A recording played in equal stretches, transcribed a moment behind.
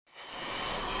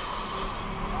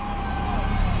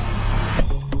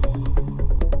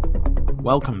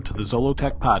Welcome to the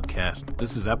Zollotech Podcast.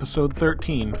 This is episode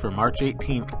 13 for March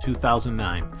 18th,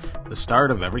 2009, the start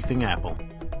of everything Apple.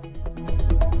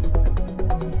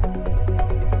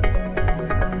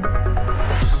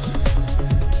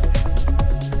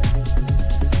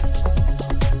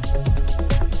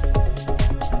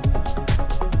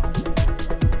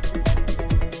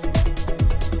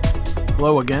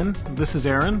 Hello again, this is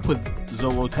Aaron with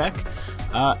Zollotech.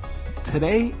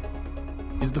 Today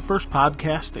is the first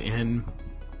podcast in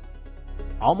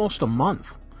almost a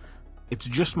month. It's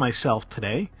just myself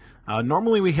today.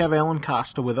 Normally we have Alan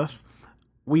Costa with us.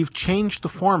 We've changed the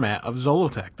format of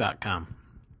Zollotech.com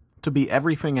to be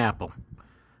everything Apple.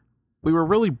 We were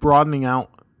really broadening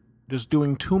out, just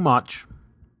doing too much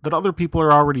that other people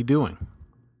are already doing.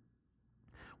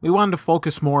 We wanted to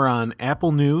focus more on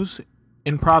Apple news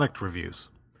and product reviews.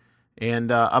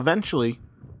 And eventually,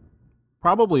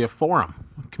 probably a forum,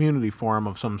 a community forum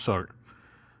of some sort.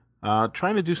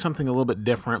 Trying to do something a little bit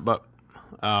different, but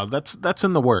that's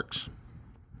in the works.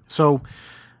 So,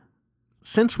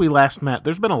 since we last met,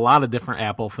 there's been a lot of different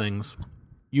Apple things.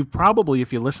 You've probably,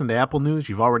 if you listen to Apple News,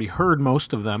 you've already heard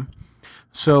most of them.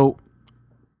 So,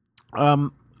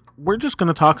 we're just going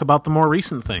to talk about the more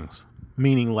recent things,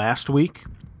 meaning last week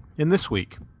and this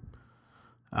week.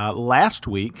 Last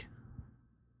week,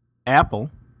 Apple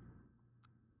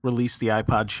released the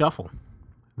iPod Shuffle,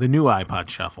 the new iPod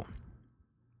Shuffle.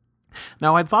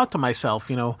 Now, I thought to myself,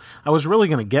 I was really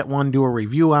going to get one, do a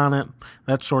review on it,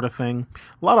 that sort of thing.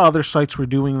 A lot of other sites were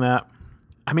doing that.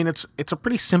 I mean, it's a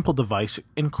pretty simple device,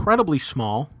 incredibly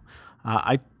small.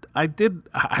 I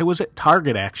was at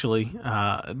Target, actually.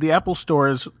 The Apple store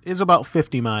is about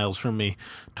 50 miles from me.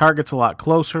 Target's a lot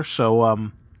closer,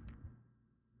 so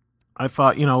I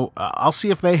thought, I'll see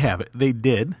if they have it. They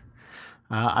did.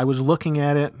 I was looking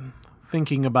at it,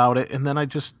 thinking about it, and then I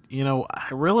just, I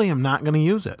really am not going to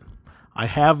use it. I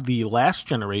have the last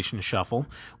generation Shuffle,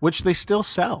 which they still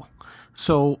sell.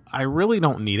 So I really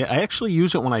don't need it. I actually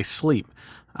use it when I sleep.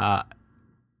 My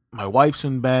wife's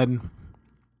in bed.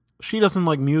 She doesn't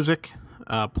like music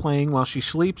playing while she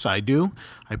sleeps. I do.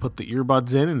 I put the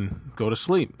earbuds in and go to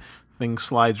sleep. Thing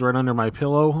slides right under my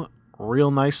pillow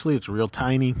real nicely. It's real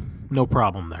tiny. No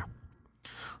problem there.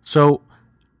 So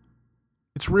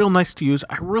it's real nice to use.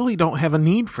 I really don't have a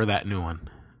need for that new one,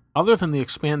 other than the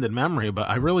expanded memory. But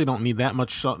I really don't need that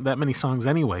many songs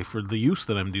anyway for the use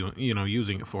that I'm doing.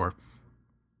 Using it for.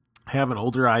 I have an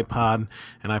older iPod,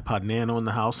 an iPod Nano in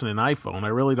the house, and an iPhone. I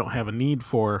really don't have a need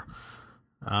for,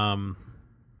 the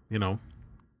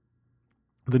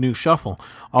new Shuffle.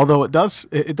 Although it does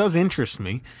interest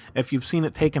me. If you've seen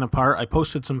it taken apart, I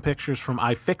posted some pictures from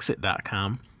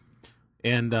iFixit.com.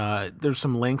 And there's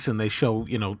some links, and they show,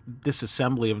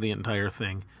 disassembly of the entire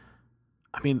thing.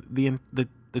 I mean,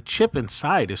 the chip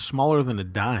inside is smaller than a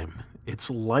dime.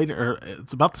 It's lighter.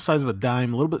 It's about the size of a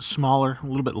dime, a little bit smaller, a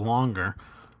little bit longer.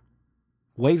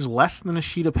 Weighs less than a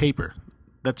sheet of paper.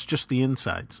 That's just the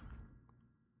insides.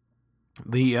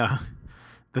 The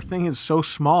thing is so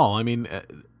small. I mean,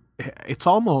 it's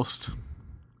almost,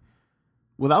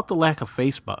 without the lack of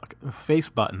face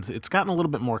buttons, it's gotten a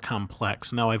little bit more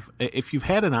complex. Now, if you've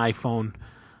had an iPhone,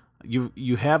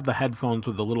 you have the headphones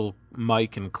with the little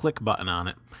mic and click button on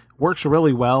it. Works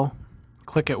really well.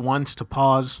 Click it once to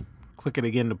pause. Click it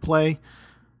again to play.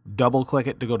 Double click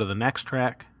it to go to the next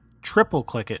track. Triple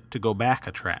click it to go back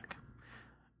a track.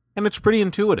 And it's pretty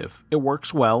intuitive. It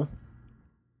works well.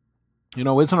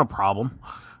 Isn't a problem.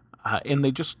 And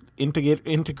they just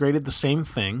integrated the same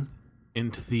thing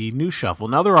into the new Shuffle.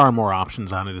 Now, there are more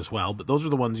options on it as well, but those are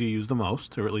the ones you use the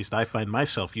most, or at least I find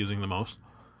myself using the most.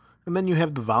 And then you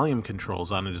have the volume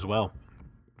controls on it as well.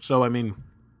 So, I mean,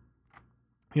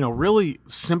 really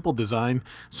simple design.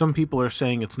 Some people are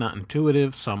saying it's not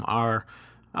intuitive. Some are.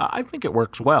 I think it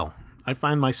works well. I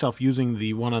find myself using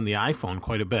the one on the iPhone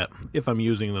quite a bit if I'm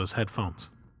using those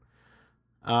headphones.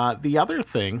 The other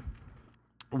thing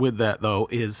with that, though,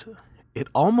 is it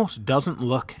almost doesn't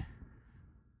look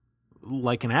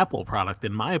like an Apple product,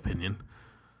 in my opinion,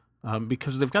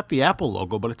 because they've got the Apple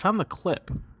logo, but it's on the clip.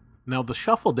 Now, the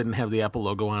Shuffle didn't have the Apple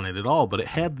logo on it at all, but it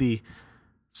had the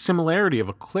similarity of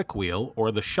a click wheel,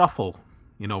 or the Shuffle,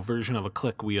 version of a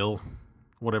click wheel,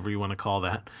 whatever you want to call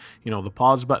that. The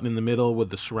pause button in the middle with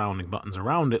the surrounding buttons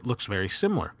around it looks very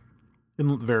similar,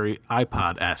 and very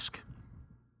iPod-esque.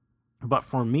 But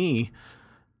for me,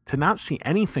 to not see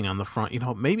anything on the front,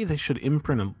 maybe they should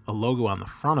imprint a logo on the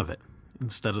front of it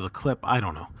instead of the clip. I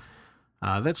don't know.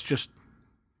 That's just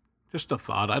a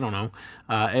thought. I don't know.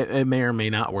 It may or may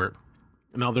not work.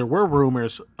 Now, there were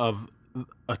rumors of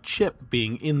a chip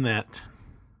being in that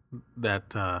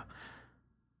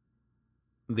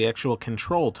the actual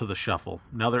control to the shuffle.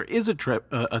 Now there is a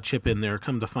chip in there.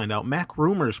 Come to find out, Mac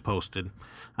Rumors posted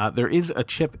there is a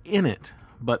chip in it,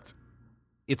 but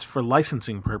it's for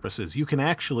licensing purposes. You can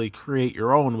actually create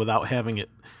your own without having it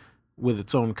with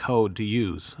its own code to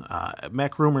use.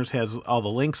 Mac Rumors has all the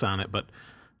links on it, but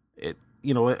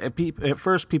at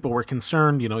first people were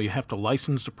concerned. You have to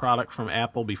license the product from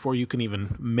Apple before you can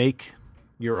even make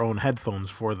your own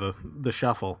headphones for the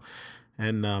Shuffle.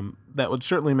 And that would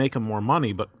certainly make them more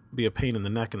money, but be a pain in the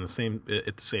neck at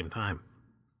the same time.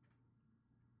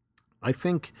 I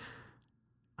think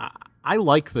I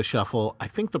like the Shuffle. I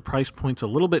think the price point's a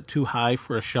little bit too high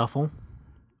for a Shuffle.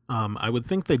 I would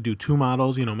think they'd do two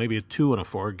models, maybe a 2 and a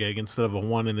 4 gig instead of a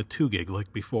 1 and a 2 gig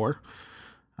like before.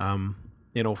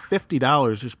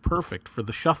 $50 is perfect for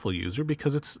the Shuffle user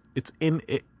because it's in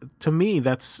it. To me,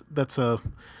 that's a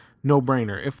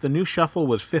no-brainer. If the new Shuffle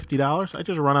was $50, I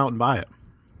just run out and buy it.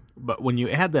 But when you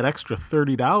add that extra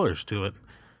 $30 to it,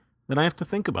 then I have to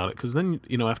think about it because then,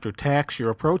 after tax, you're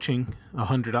approaching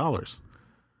 $100.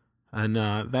 And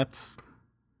that's,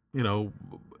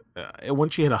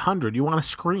 once you hit 100, you want a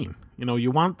screen.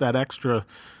 You want that extra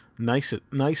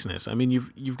niceness. I mean,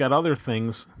 you've got other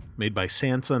things made by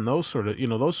Sansa and those sort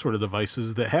of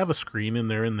devices that have a screen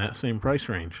and they're in that same price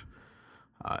range.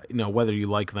 Whether you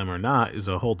like them or not is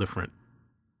a whole different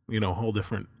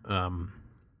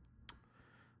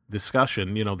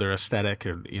discussion. Their aesthetic,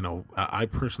 and I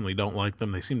personally don't like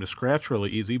them. They seem to scratch really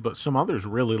easy, but some others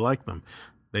really like them.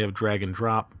 They have drag and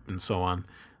drop and so on.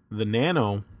 The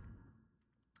Nano.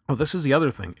 Oh, this is the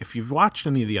other thing. If you've watched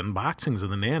any of the unboxings of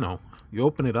the Nano, you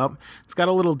open it up. It's got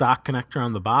a little dock connector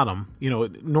on the bottom.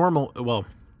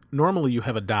 Normally you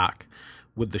have a dock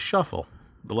with the Shuffle.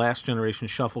 The last generation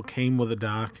Shuffle came with a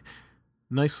dock.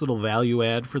 Nice little value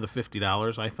add for the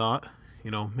 $50, I thought.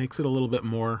 Makes it a little bit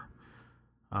more.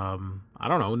 I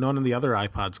don't know. None of the other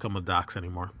iPods come with docks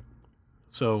anymore.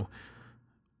 So,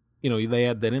 they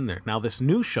add that in there. Now, this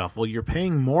new Shuffle, you're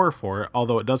paying more for it,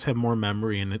 although it does have more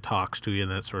memory and it talks to you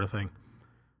and that sort of thing.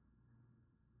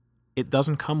 It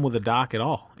doesn't come with a dock at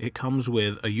all. It comes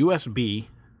with a USB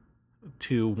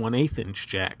to 1/8 inch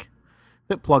jack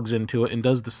that plugs into it and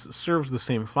serves the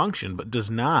same function, but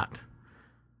does not.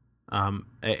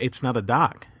 It's not a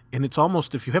dock. And it's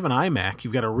almost, if you have an iMac,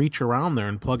 you've got to reach around there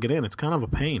and plug it in. It's kind of a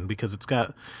pain because it's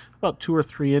got about 2 or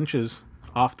 3 inches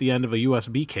off the end of a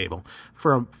USB cable.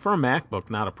 For a MacBook,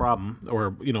 not a problem,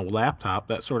 or laptop,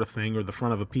 that sort of thing, or the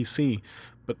front of a PC.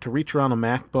 But to reach around a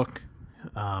MacBook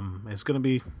is going to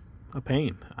be a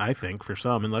pain, I think, for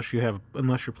some, unless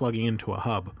you're plugging into a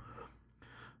hub.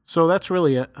 So that's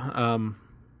really it.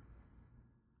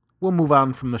 We'll move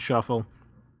on from the Shuffle.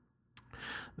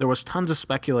 There was tons of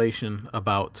speculation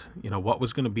about what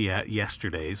was going to be at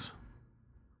yesterday's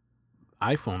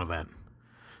iPhone event.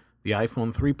 The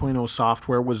iPhone 3.0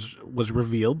 software was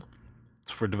revealed.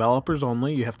 It's for developers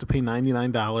only. You have to pay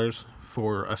 $99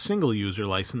 for a single user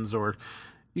license, or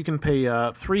you can pay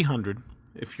 $300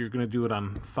 if you're going to do it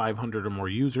on 500 or more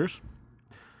users.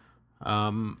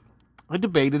 I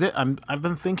debated it. I've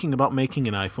been thinking about making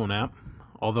an iPhone app,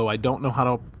 although I don't know how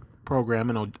to program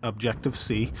in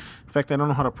Objective-C. In fact, I don't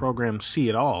know how to program C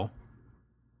at all,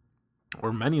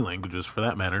 or many languages for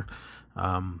that matter.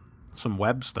 Some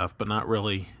web stuff, but not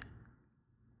really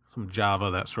some Java,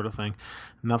 that sort of thing.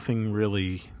 Nothing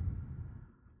really,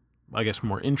 I guess,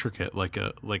 more intricate, like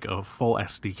a full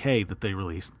SDK that they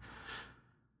released.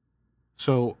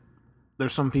 So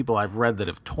there's some people I've read that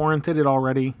have torrented it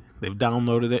already. They've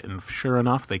downloaded it, and sure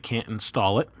enough, they can't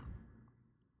install it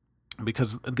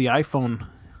because the iPhone,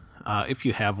 if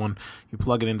you have one, you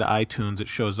plug it into iTunes, it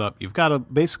shows up. You've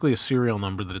got basically a serial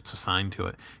number that it's assigned to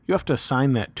it. You have to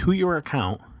assign that to your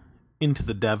account into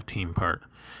the dev team part.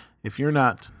 If you're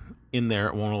not in there,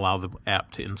 it won't allow the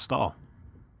app to install,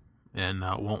 and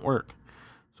it won't work.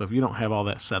 So if you don't have all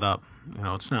that set up,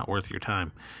 it's not worth your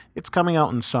time. It's coming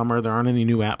out in summer. There aren't any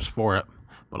new apps for it,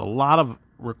 but a lot of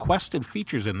requested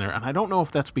features in there, and I don't know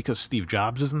if that's because Steve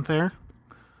Jobs isn't there,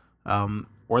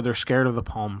 or they're scared of the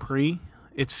Palm Pre.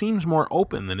 It seems more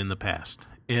open than in the past,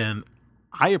 and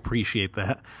I appreciate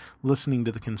that, listening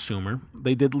to the consumer.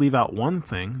 They did leave out one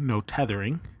thing, no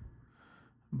tethering,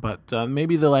 but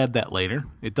maybe they'll add that later.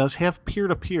 It does have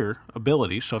peer-to-peer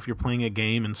ability, so if you're playing a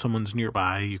game and someone's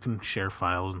nearby, you can share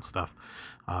files and stuff,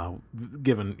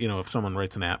 given, if someone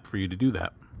writes an app for you to do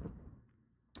that.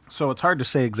 So it's hard to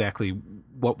say exactly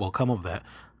what will come of that.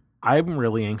 I'm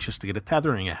really anxious to get a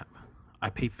tethering app. I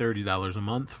pay $30 a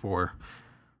month for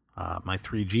my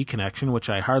 3G connection, which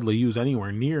I hardly use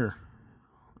anywhere near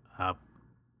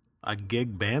a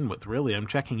gig bandwidth, really. I'm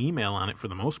checking email on it for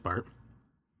the most part.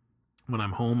 When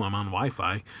I'm home, I'm on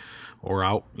Wi-Fi, or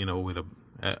out, with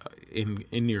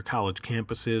in your college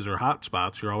campuses or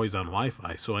hotspots, you're always on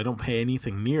Wi-Fi. So I don't pay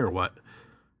anything near what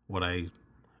I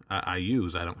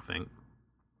use, I don't think.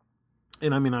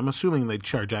 And I mean, I'm assuming they'd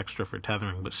charge extra for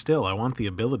tethering, but still, I want the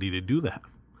ability to do that.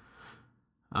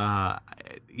 I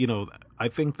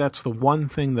think that's the one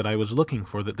thing that I was looking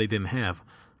for that they didn't have.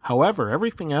 However,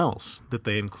 everything else that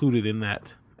they included in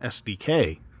that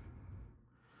SDK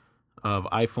of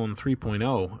iPhone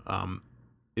 3.0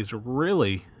 is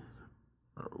really,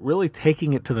 really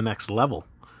taking it to the next level.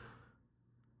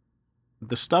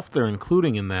 The stuff they're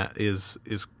including in that is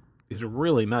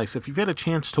really nice. If you've had a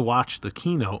chance to watch the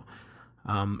keynote,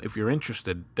 if you're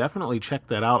interested, definitely check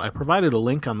that out. I provided a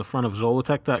link on the front of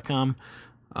Zollotech.com,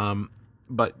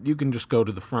 but you can just go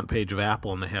to the front page of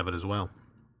Apple and they have it as well.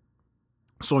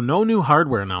 So no new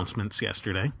hardware announcements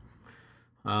yesterday.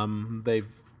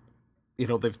 They've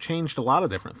changed a lot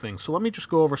of different things. So let me just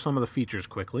go over some of the features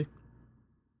quickly.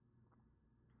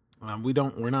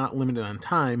 We're not limited on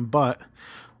time, but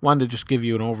wanted to just give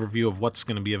you an overview of what's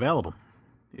going to be available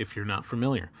if you're not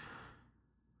familiar.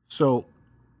 So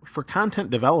for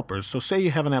content developers, so say you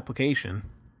have an application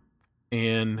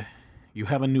and you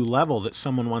have a new level that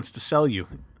someone wants to sell you.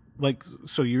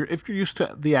 If you're used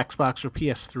to the Xbox or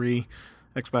PS3,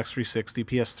 Xbox 360,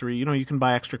 PS3, you can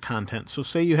buy extra content. So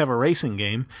say you have a racing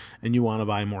game and you want to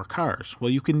buy more cars.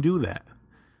 Well, you can do that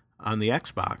on the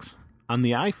Xbox. On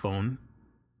the iPhone,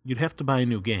 you'd have to buy a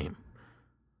new game.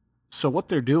 So what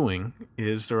they're doing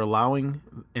is they're allowing,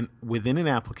 within an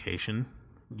application,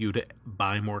 you to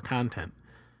buy more content.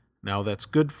 Now, that's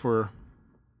good for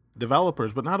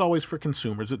developers, but not always for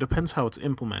consumers. It depends how it's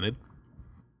implemented.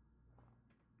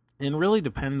 And really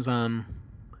depends on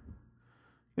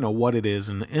what it is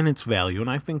and its value, and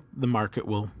I think the market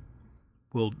will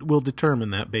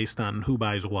determine that based on who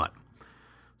buys what.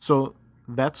 So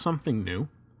that's something new.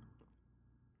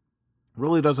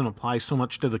 Really doesn't apply so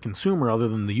much to the consumer other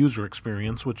than the user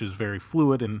experience, which is very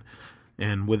fluid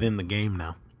and within the game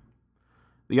now.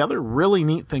 The other really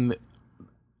neat thing that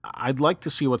I'd like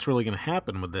to see what's really going to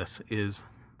happen with this is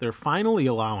they're finally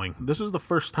allowing, this is the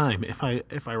first time, if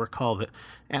I recall, that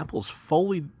Apple's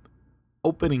fully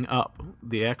opening up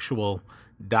the actual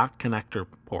dock connector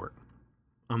port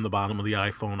on the bottom of the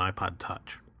iPhone, iPod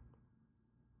Touch.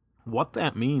 What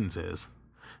that means is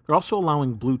they're also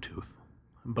allowing Bluetooth,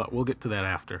 but we'll get to that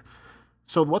after.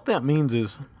 So what that means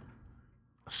is,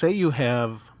 say you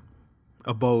have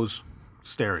a Bose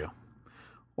stereo,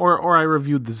 or I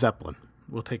reviewed the Zeppelin.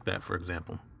 We'll take that for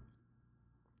example.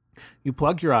 You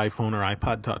plug your iPhone or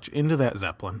iPod Touch into that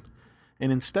Zeppelin,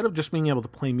 and instead of just being able to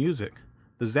play music,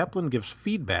 the Zeppelin gives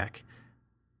feedback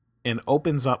and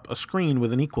opens up a screen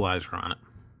with an equalizer on it,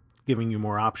 giving you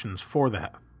more options for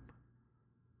that.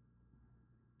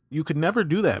 You could never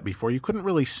do that before. You couldn't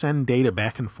really send data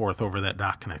back and forth over that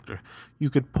dock connector.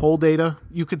 You could pull data.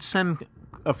 You could send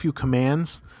a few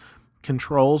commands,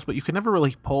 controls, but you could never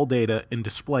really pull data and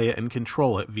display it and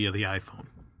control it via the iPhone.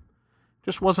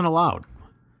 Just wasn't allowed.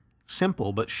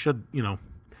 Simple, but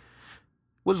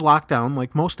was locked down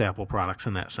like most Apple products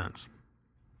in that sense.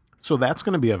 So that's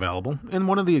going to be available. And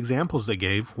one of the examples they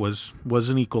gave was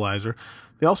an equalizer.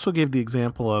 They also gave the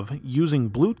example of using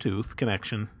Bluetooth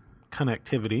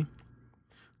connectivity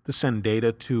to send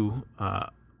data to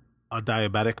a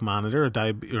diabetic monitor,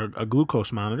 or a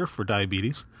glucose monitor for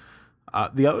diabetes.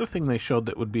 The other thing they showed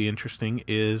that would be interesting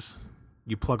is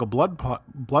you plug a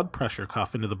blood pressure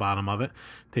cuff into the bottom of it,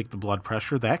 take the blood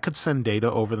pressure. That could send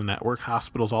data over the network.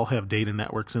 Hospitals all have data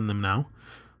networks in them now,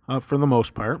 for the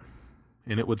most part.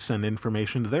 And it would send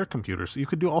information to their computer. So you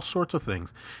could do all sorts of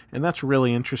things. And that's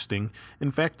really interesting.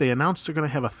 In fact, they announced they're going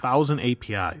to have 1,000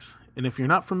 APIs. And if you're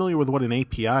not familiar with what an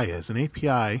API is, an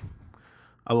API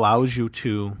allows you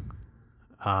to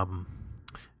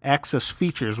access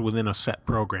features within a set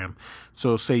program.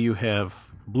 So say you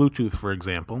have Bluetooth, for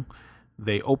example.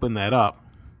 They open that up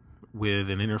with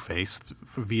an interface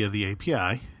via the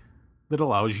API that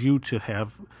allows you to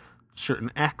have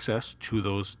certain access to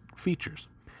those features.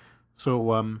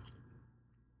 So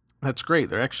that's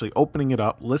great. They're actually opening it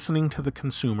up, listening to the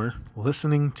consumer,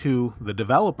 listening to the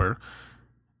developer,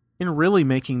 and really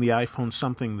making the iPhone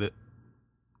something that,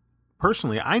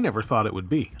 personally, I never thought it would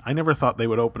be. I never thought they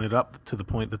would open it up to the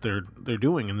point that they're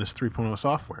doing in this 3.0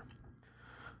 software.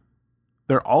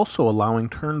 They're also allowing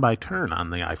turn-by-turn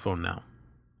on the iPhone now.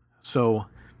 So,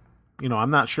 I'm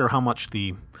not sure how much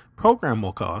the program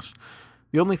will cost.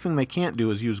 The only thing they can't do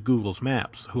is use Google's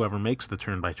Maps, whoever makes the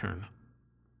turn-by-turn.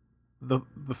 The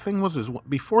thing was,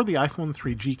 before the iPhone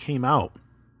 3G came out,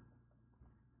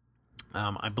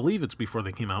 I believe it's before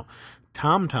they came out.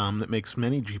 TomTom, that makes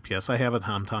many GPS. I have a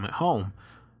TomTom at home.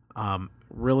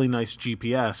 Really nice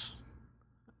GPS.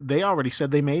 They already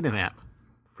said they made an app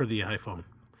for the iPhone,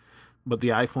 but the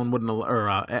iPhone wouldn't, or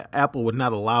Apple would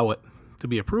not allow it to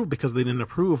be approved because they didn't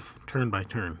approve turn by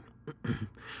turn.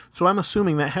 So I'm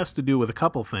assuming that has to do with a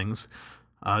couple things: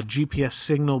 GPS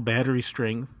signal, battery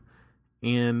strength,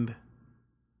 and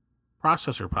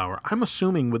processor power. I'm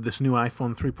assuming with this new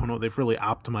iPhone 3.0 they've really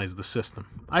optimized the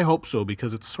system. I hope so,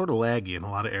 because it's sort of laggy in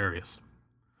a lot of areas.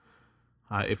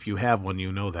 If you have one,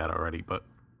 you know that already, but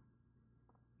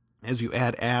as you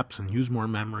add apps and use more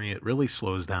memory, it really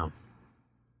slows down.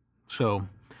 So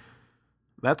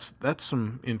that's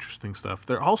some interesting stuff.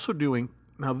 They're also doing,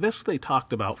 now this they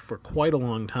talked about for quite a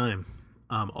long time,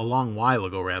 a long while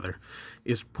ago rather,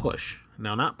 is push.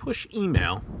 Now, not push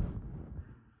email,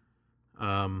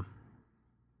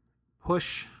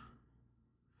 push,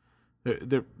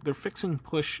 they're fixing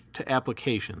push to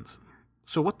applications.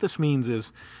 So what this means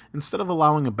is, instead of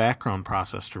allowing a background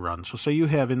process to run, so say you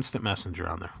have Instant Messenger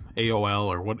on there, AOL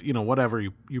or whatever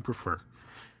you prefer,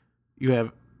 you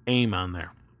have AIM on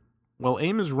there. Well,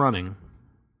 AIM is running.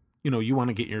 You want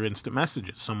to get your instant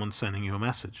messages. Someone's sending you a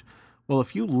message. Well,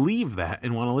 if you leave that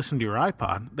and want to listen to your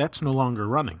iPod, that's no longer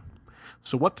running.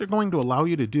 So what they're going to allow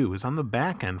you to do is, on the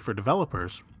back end for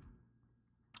developers,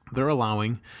 they're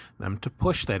allowing them to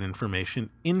push that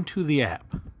information into the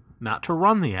app. Not to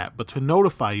run the app, but to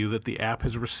notify you that the app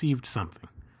has received something.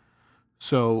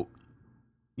 So,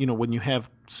 when you have,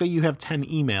 say you have 10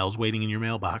 emails waiting in your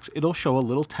mailbox, it'll show a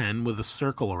little 10 with a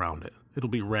circle around it. It'll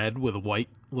be red with a white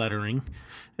lettering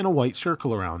and a white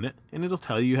circle around it, and it'll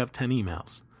tell you have 10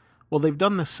 emails. Well, they've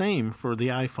done the same for the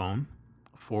iPhone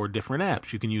for different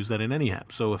apps. You can use that in any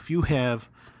app. So if you have,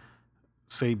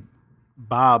 say,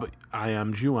 Bob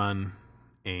IM'd you on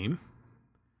AIM,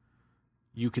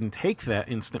 you can take that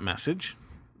instant message,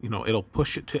 it'll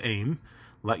push it to AIM,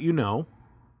 let you know,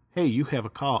 hey, you have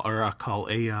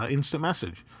a instant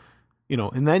message,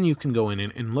 and then you can go in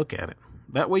and look at it.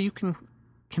 That way you can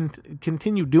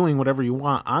continue doing whatever you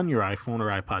want on your iPhone or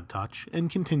iPod Touch and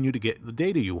continue to get the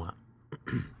data you want.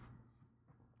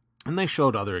 And they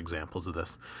showed other examples of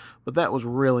this, but that was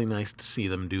really nice to see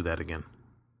them do that again.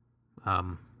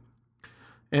 And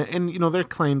their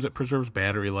claims it preserves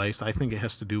battery life. I think it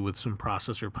has to do with some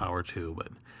processor power too,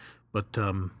 but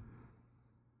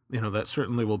that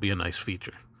certainly will be a nice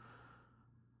feature.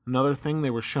 Another thing, they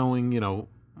were showing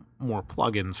more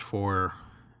plugins for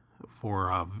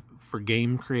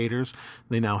game creators.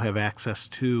 They now have access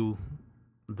to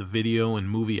the video and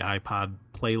movie iPod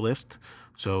playlist.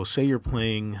 So say you're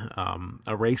playing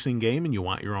a racing game and you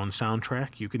want your own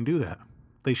soundtrack, you can do that.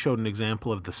 They showed an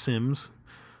example of The Sims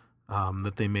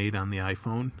that they made on the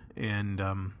iPhone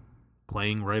and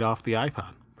playing right off the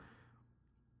iPod.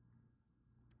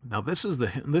 Now this is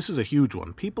a huge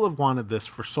one. People have wanted this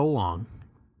for so long,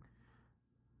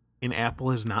 and Apple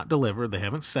has not delivered. They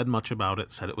haven't said much about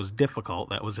it. Said it was difficult.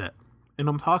 That was it. And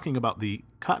I'm talking about the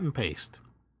cut and paste.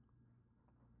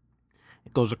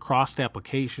 It goes across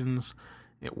applications.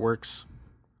 It works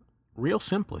real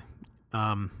simply.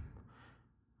 What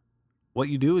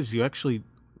you do is you actually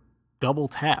double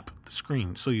tap the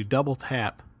screen. So you double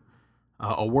tap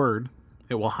a word,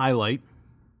 it will highlight,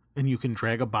 and you can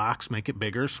drag a box, make it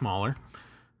bigger, smaller,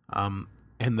 and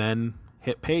then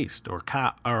hit paste or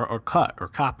cut or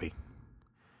copy.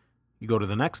 You go to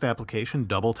the next application,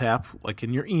 double tap, like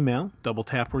in your email, double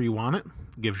tap where you want it,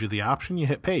 gives you the option, you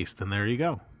hit paste, and there you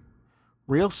go.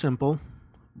 Real simple,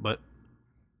 but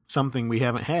something we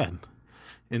haven't had,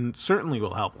 and certainly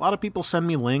will help. A lot of people send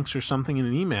me links or something in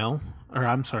an email, or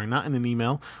I'm sorry, not in an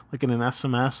email, like in an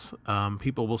SMS.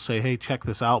 People will say, hey, check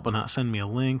this out, but not send me a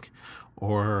link,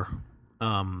 or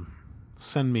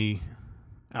send me,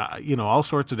 all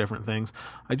sorts of different things.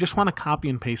 I just want to copy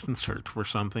and paste and search for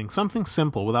something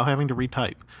simple without having to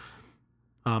retype.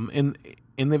 And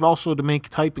they've also, to make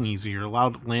typing easier,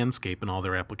 allowed landscape in all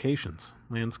their applications,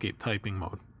 landscape typing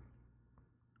mode.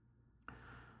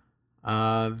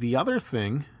 The other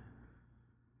thing,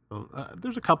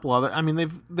 there's a couple other. I mean,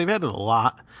 they've added a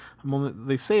lot.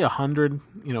 They say 100.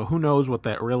 Who knows what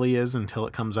that really is until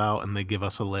it comes out and they give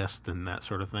us a list and that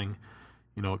sort of thing.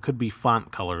 It could be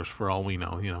font colors for all we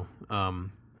know.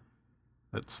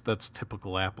 That's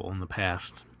typical Apple in the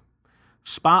past.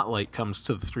 Spotlight comes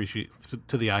to the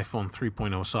iPhone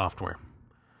 3.0 software.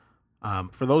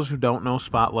 For those who don't know,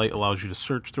 Spotlight allows you to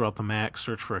search throughout the Mac,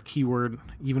 search for a keyword.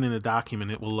 Even in a document,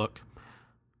 it will look.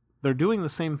 They're doing the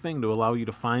same thing to allow you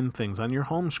to find things on your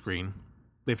home screen.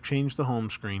 They've changed the home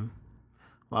screen.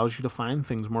 Allows you to find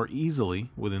things more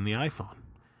easily within the iPhone.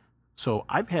 So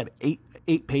I've had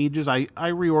eight pages. I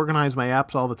reorganize my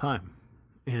apps all the time,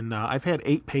 and I've had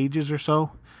 8 pages or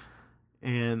so,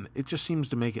 and it just seems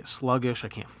to make it sluggish. I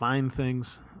can't find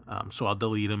things, so I'll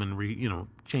delete them and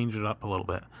change it up a little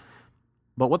bit.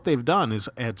 But what they've done is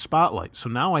add Spotlight,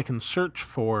 so now I can search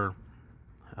for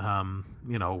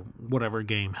whatever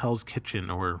game, Hell's Kitchen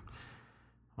or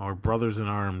Brothers in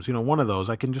Arms, one of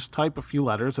those. I can just type a few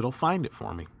letters, it'll find it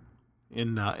for me.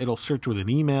 And it'll search within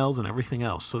emails and everything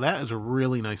else. So that is a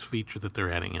really nice feature that they're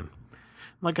adding in.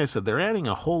 Like I said, they're adding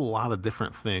a whole lot of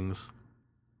different things.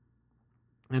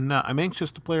 And I'm anxious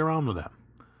to play around with that.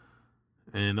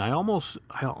 And I almost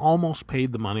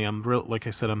paid the money. Like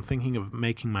I said, I'm thinking of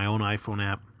making my own iPhone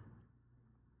app.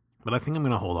 But I think I'm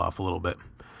going to hold off a little bit.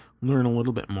 Learn a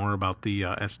little bit more about the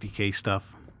SDK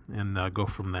stuff and go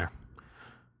from there.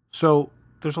 So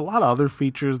there's a lot of other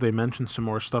features. They mentioned some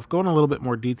more stuff. Go in a little bit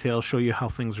more detail, show you how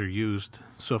things are used.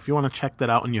 So if you want to check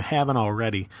that out and you haven't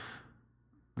already,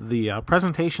 the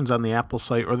presentation's on the Apple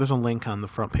site, or there's a link on the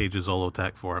front page of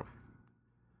Zollotech for it.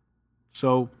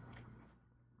 So,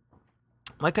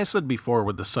 like I said before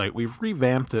with the site, we've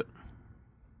revamped it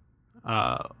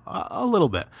a little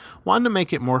bit. Wanted to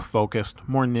make it more focused,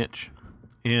 more niche.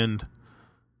 And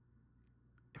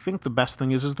I think the best thing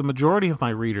is the majority of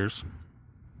my readers,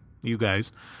 you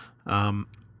guys,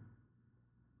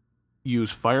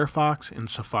 use Firefox and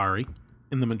Safari,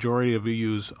 and the majority of you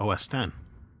use OS X. There's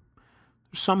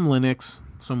some Linux,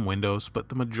 some Windows, but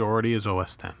the majority is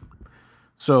OS X.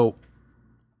 So,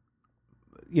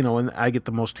 and I get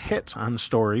the most hits on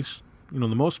stories, the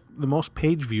most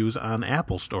page views on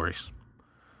Apple stories.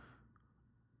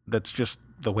 That's just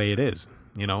the way it is.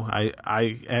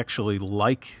 I actually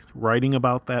like writing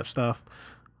about that stuff.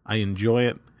 I enjoy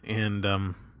it,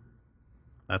 and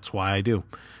that's why I do.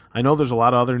 I know there's a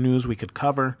lot of other news we could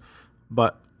cover,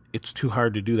 but it's too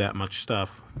hard to do that much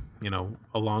stuff,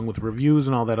 along with reviews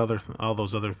and all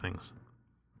those other things.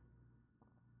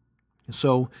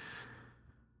 So,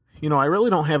 I really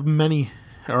don't have many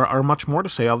or much more to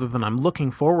say other than I'm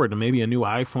looking forward to maybe a new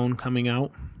iPhone coming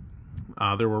out.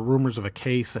 There were rumors of a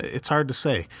case. It's hard to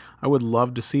say. I would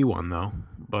love to see one, though,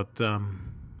 but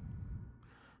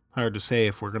hard to say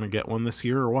if we're going to get one this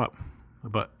year or what.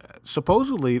 But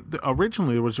supposedly,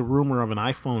 originally there was a rumor of an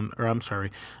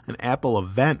Apple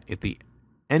event at the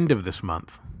end of this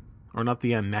month, or not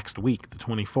the end, next week, the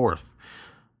 24th.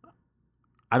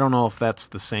 I don't know if that's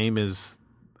the same as,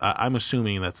 I'm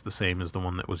assuming that's the same as the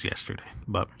one that was yesterday,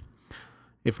 but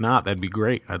if not, that'd be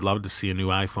great. I'd love to see a new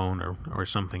iPhone or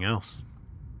something else,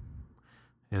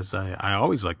 as I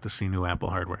always like to see new Apple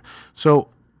hardware. So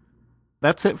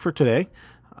that's it for today.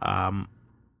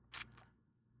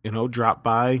 Drop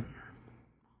by.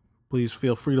 Please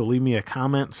feel free to leave me a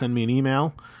comment, send me an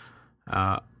email.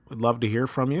 I'd love to hear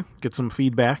from you, get some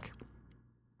feedback,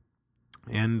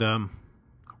 and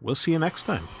we'll see you next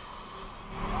time.